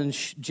meal, and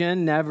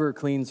Jen never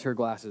cleans her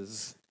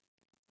glasses,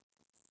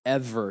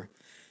 ever.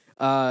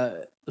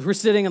 We're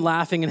sitting and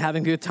laughing and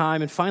having a good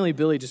time, and finally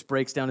Billy just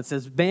breaks down and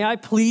says, "May I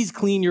please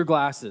clean your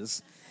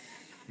glasses?"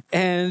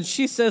 And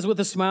she says with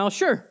a smile,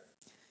 "Sure."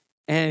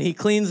 And he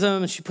cleans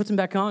them, and she puts them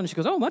back on, and she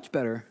goes, "Oh, much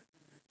better."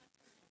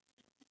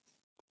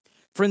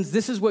 Friends,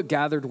 this is what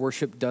gathered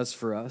worship does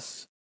for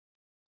us.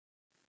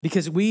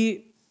 Because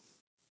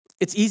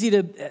it's easy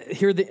to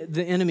hear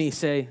the enemy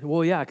say,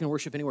 "Well, yeah, I can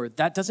worship anywhere."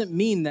 That doesn't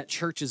mean that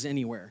church is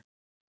anywhere.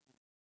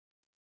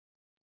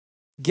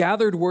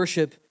 Gathered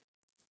worship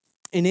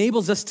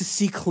enables us to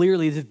see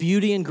clearly the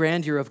beauty and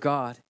grandeur of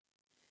God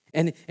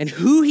and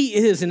who he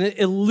is, and it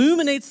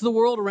illuminates the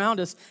world around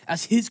us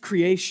as his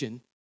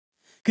creation.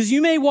 Because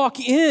you may walk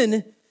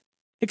in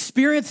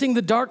experiencing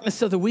the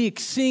darkness of the week,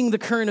 seeing the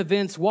current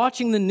events,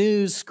 watching the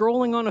news,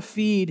 scrolling on a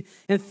feed,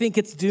 and think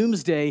it's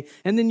doomsday.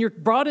 And then you're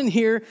brought in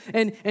here,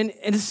 and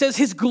it says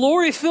his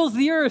glory fills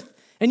the earth,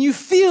 and you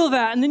feel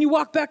that, and then you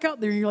walk back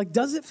out there, and you're like,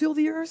 does it fill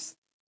the earth?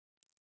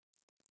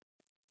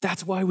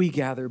 That's why we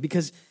gather,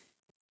 because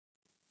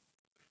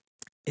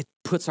it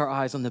puts our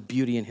eyes on the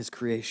beauty in his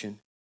creation.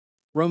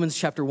 Romans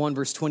chapter 1,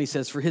 verse 20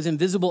 says, "For his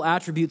invisible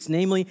attributes,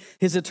 namely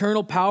his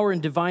eternal power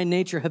and divine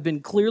nature, have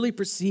been clearly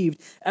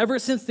perceived ever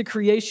since the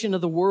creation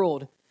of the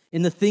world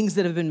in the things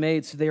that have been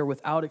made, so they are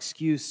without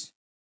excuse."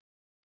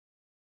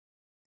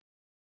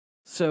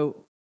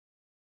 So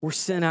we're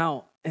sent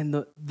out, and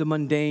the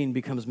mundane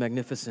becomes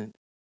magnificent.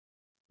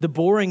 The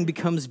boring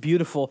becomes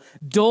beautiful.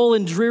 Dull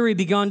and dreary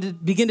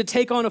begin to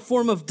take on a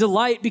form of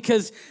delight,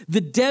 because the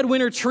dead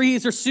winter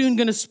trees are soon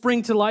going to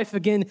spring to life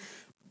again,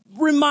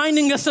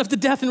 reminding us of the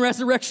death and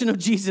resurrection of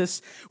Jesus.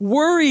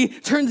 Worry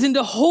turns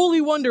into holy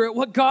wonder at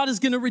what God is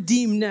going to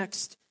redeem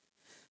next.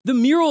 The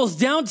murals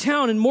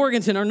downtown in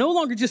Morganton are no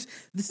longer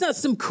it's not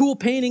some cool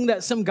painting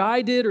that some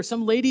guy did or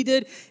some lady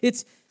did.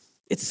 It's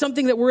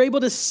something that we're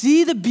able to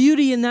see the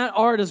beauty in that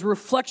art as a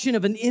reflection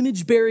of an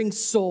image-bearing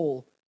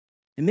soul.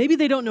 And maybe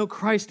they don't know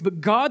Christ,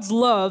 but God's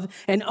love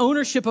and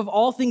ownership of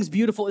all things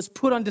beautiful is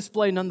put on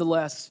display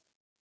nonetheless.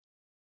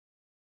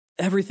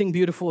 Everything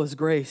beautiful is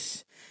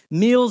grace.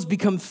 Meals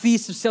become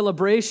feasts of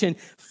celebration,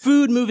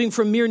 food moving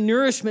from mere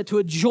nourishment to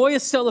a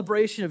joyous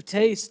celebration of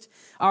taste.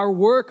 Our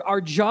work,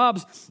 our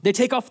jobs, they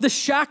take off the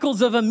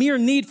shackles of a mere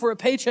need for a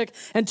paycheck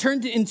and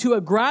turn it into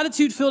a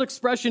gratitude-filled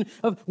expression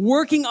of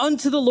working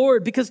unto the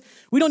Lord, because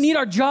we don't need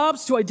our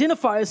jobs to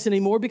identify us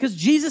anymore, because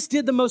Jesus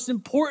did the most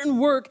important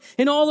work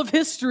in all of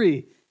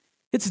history.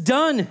 It's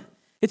done.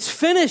 It's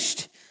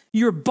finished.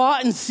 You're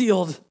bought and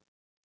sealed.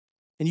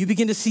 And you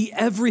begin to see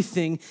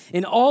everything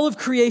in all of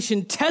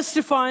creation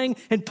testifying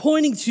and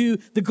pointing to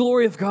the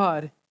glory of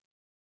God.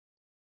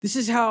 This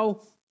is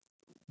how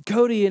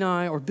Cody and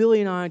I, or Billy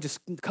and I,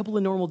 just a couple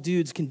of normal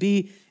dudes, can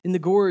be in the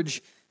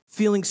gorge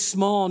feeling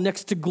small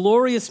next to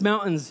glorious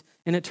mountains,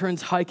 and it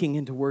turns hiking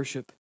into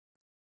worship.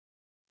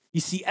 You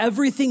see,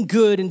 everything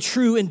good and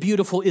true and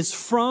beautiful is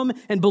from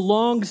and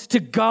belongs to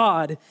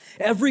God.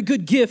 Every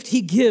good gift he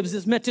gives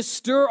is meant to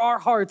stir our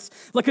hearts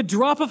like a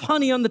drop of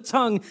honey on the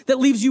tongue that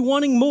leaves you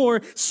wanting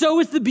more. So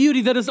is the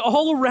beauty that is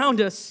all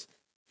around us.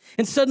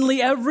 And suddenly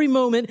every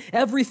moment,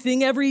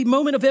 everything, every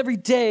moment of every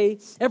day,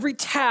 every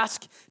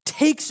task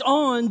takes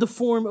on the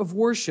form of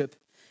worship.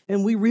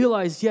 And we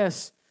realize,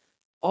 yes,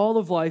 all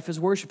of life is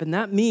worship. And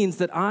that means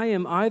that I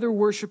am either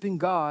worshiping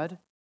God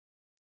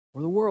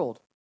or the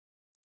world.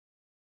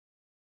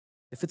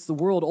 If it's the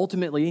world,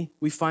 ultimately,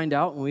 we find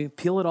out when we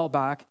peel it all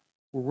back,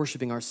 we're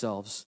worshiping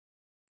ourselves.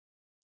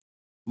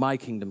 My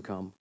kingdom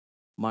come,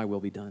 my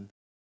will be done.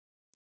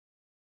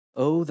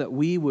 Oh, that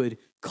we would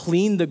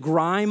clean the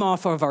grime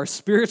off of our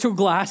spiritual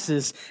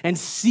glasses and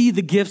see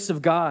the gifts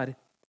of God.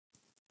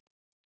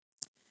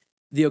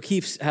 The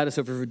O'Keeffes had us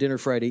over for dinner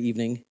Friday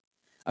evening.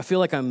 I feel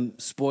like I'm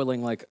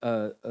spoiling like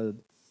a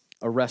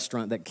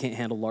restaurant that can't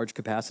handle large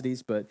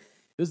capacities, but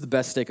it was the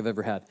best steak I've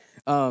ever had.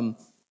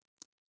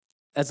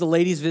 As the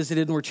ladies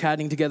visited and we're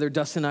chatting together,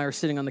 Dustin and I are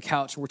sitting on the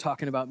couch and we're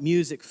talking about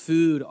music,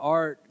 food,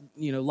 art,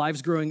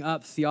 lives growing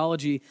up,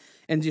 theology,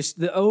 and just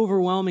the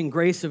overwhelming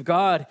grace of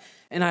God.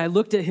 And I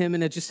looked at him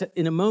and I just,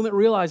 in a moment,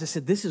 realized, I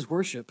said, this is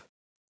worship.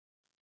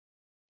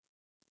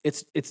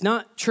 It's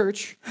not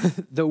church,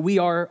 though we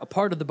are a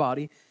part of the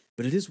body,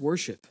 but it is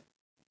worship.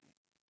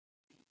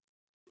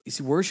 You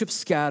see, worship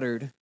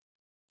scattered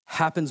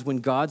happens when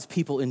God's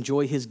people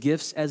enjoy his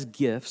gifts as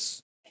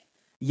gifts,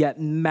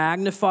 yet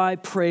magnify,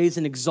 praise,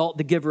 and exalt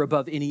the giver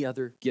above any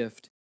other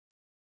gift.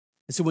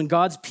 And so when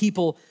God's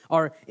people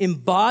are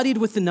embodied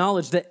with the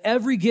knowledge that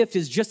every gift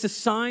is just a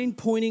sign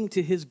pointing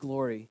to his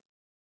glory,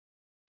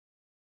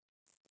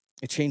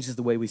 it changes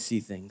the way we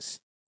see things.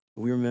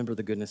 We remember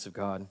the goodness of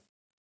God.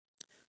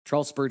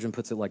 Charles Spurgeon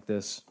puts it like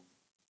this: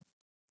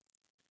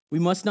 we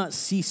must not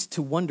cease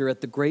to wonder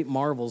at the great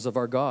marvels of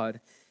our God.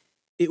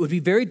 It would be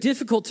very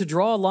difficult to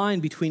draw a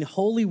line between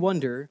holy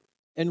wonder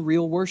and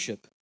real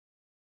worship.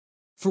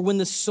 For when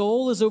the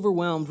soul is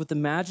overwhelmed with the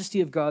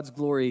majesty of God's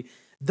glory,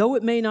 Though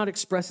it may not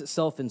express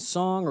itself in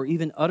song or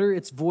even utter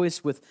its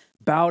voice with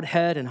bowed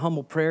head and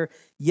humble prayer,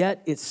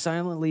 yet it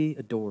silently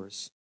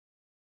adores.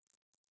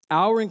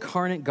 Our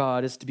incarnate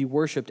God is to be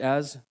worshiped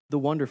as the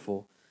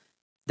wonderful,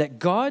 that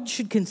God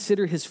should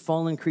consider his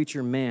fallen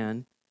creature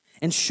man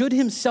and should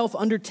himself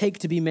undertake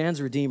to be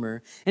man's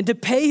redeemer and to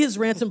pay his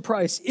ransom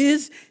price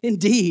is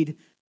indeed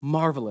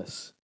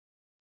marvelous.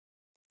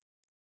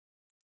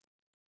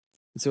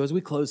 And so as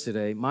we close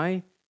today,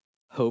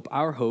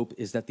 our hope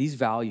is that these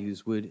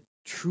values would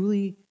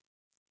truly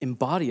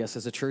embody us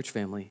as a church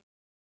family,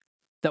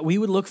 that we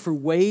would look for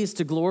ways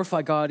to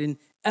glorify God in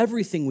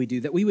everything we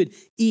do, that we would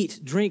eat,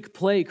 drink,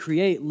 play,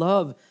 create,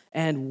 love,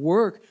 and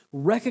work,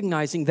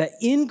 recognizing that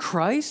in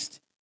Christ,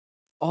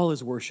 all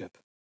is worship.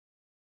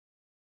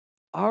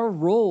 Our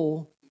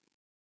role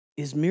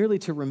is merely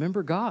to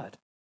remember God.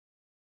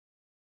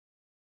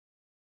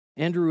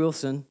 Andrew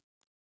Wilson,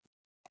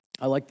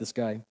 I like this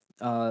guy.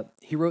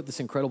 He wrote this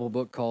incredible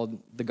book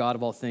called The God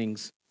of All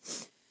Things.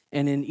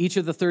 And in each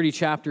of the 30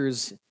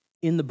 chapters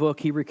in the book,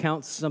 he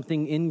recounts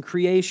something in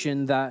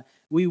creation that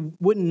we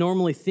wouldn't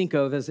normally think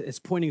of as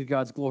pointing to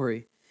God's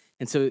glory.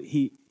 And so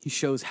he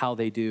shows how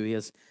they do. He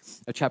has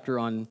a chapter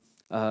on,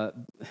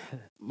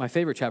 my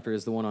favorite chapter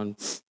is the one on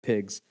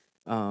pigs,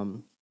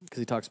 because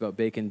he talks about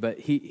bacon. But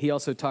he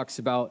also talks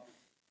about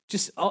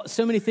just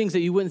so many things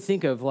that you wouldn't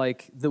think of,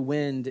 like the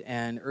wind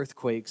and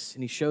earthquakes.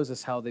 And he shows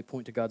us how they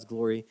point to God's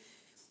glory.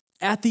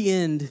 At the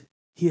end,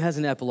 he has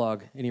an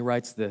epilogue, and he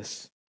writes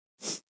this.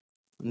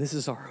 And this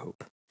is our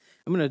hope.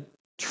 I'm going to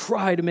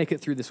try to make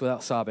it through this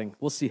without sobbing.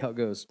 We'll see how it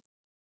goes.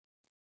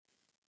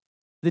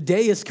 The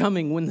day is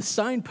coming when the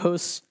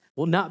signposts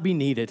will not be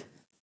needed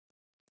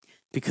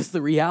because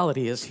the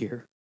reality is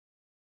here.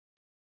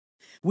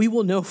 We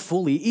will know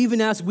fully, even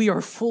as we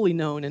are fully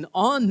known. And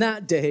on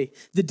that day,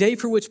 the day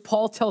for which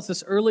Paul tells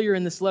us earlier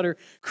in this letter,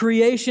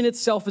 creation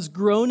itself is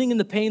groaning in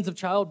the pains of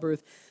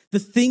childbirth. The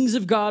things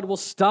of God will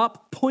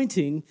stop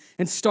pointing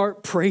and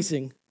start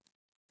praising.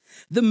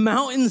 The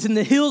mountains and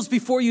the hills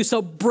before you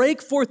shall break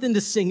forth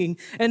into singing,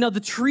 and now the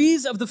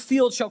trees of the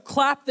field shall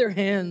clap their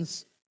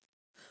hands.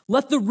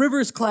 Let the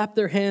rivers clap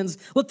their hands.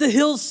 Let the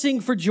hills sing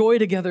for joy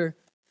together.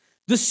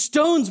 The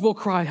stones will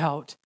cry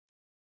out.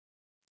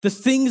 The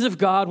things of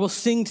God will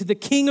sing to the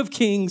King of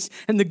Kings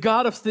and the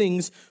God of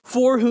things,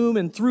 for whom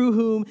and through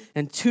whom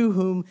and to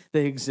whom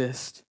they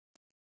exist.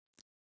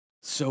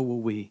 So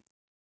will we.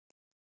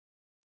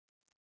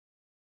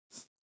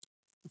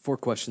 4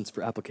 questions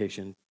for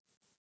application.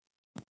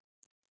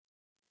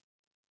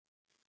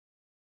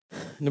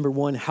 Number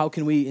 1, how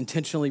can we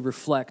intentionally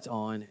reflect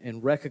on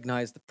and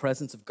recognize the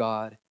presence of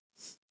God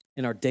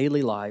in our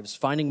daily lives,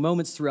 finding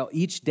moments throughout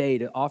each day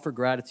to offer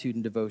gratitude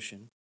and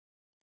devotion?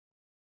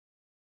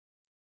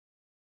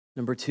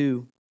 Number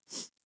 2,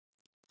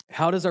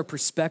 how does our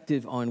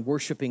perspective on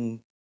worship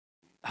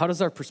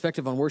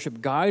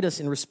guide us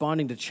in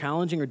responding to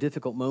challenging or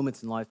difficult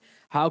moments in life?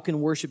 How can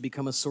worship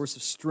become a source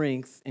of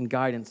strength and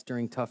guidance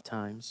during tough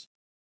times?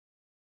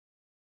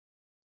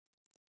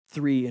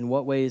 3, in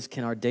what ways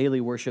can our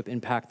daily worship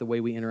impact the way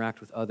we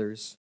interact with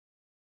others?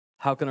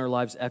 How can our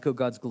lives echo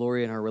God's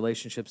glory in our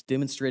relationships,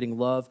 demonstrating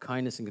love,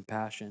 kindness, and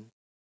compassion?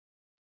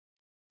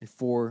 And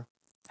 4,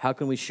 how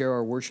can we share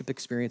our worship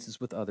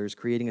experiences with others,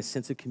 creating a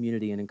sense of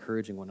community and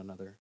encouraging one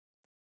another?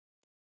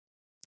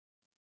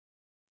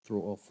 Throw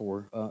all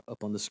 4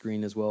 up on the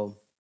screen as well.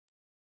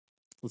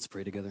 Let's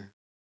pray together.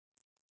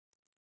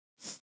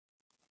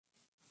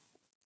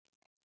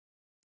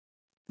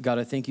 God,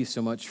 I thank you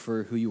so much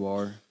for who you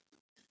are.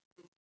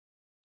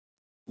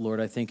 Lord,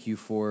 I thank you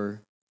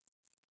for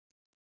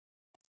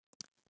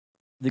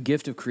the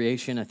gift of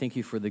creation. I thank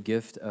you for the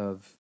gift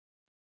of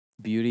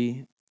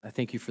beauty. I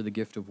thank you for the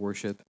gift of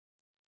worship.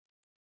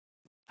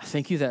 I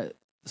thank you that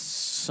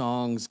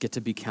songs get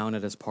to be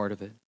counted as part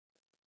of it.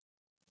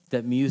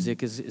 That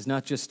music is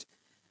not just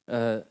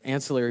an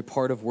ancillary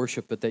part of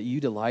worship, but that you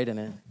delight in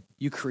it.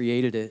 You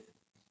created it.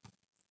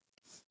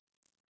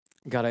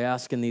 God, I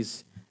ask in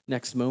these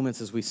next moments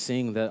as we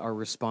sing that our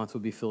response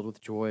would be filled with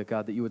joy.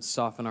 God, that you would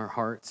soften our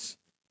hearts.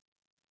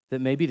 That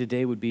maybe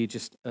today would be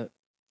just a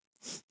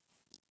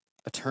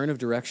turn of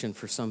direction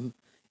for some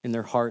in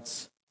their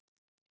hearts.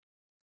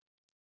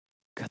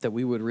 God, that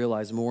we would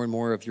realize more and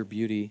more of your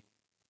beauty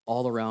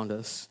all around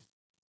us.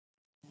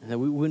 And that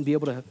we wouldn't be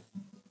able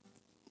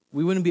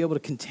to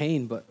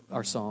contain but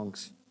our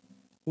songs.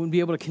 We wouldn't be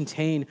able to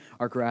contain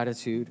our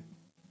gratitude.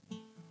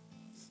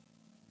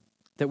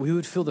 That we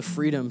would feel the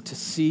freedom to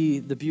see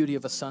the beauty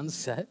of a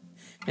sunset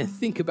and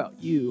think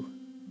about you.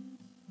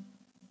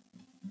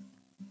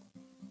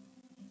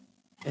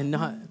 And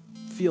not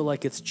feel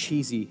like it's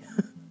cheesy,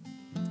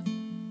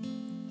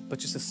 but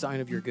just a sign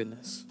of your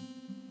goodness.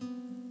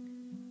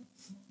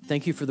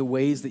 Thank you for the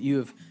ways that you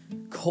have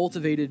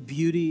cultivated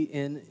beauty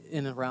in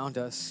and around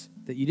us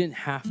that you didn't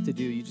have to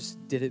do. You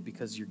just did it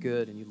because you're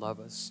good and you love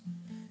us.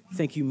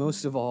 Thank you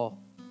most of all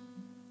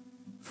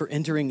for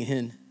entering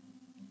in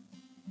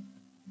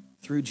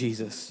through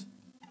Jesus,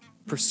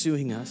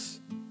 pursuing us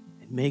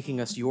and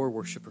making us your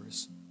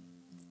worshipers.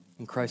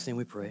 In Christ's name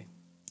we pray.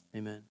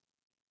 Amen.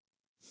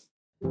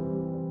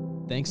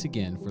 Thanks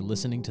again for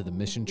listening to the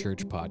Mission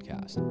Church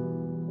podcast.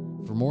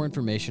 For more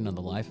information on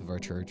the life of our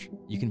church,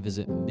 you can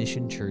visit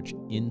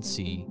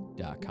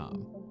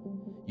missionchurchnc.com.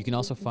 You can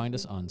also find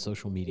us on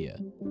social media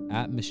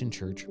at Mission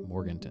Church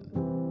Morganton.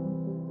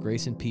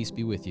 Grace and peace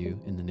be with you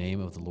in the name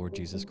of the Lord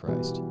Jesus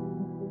Christ.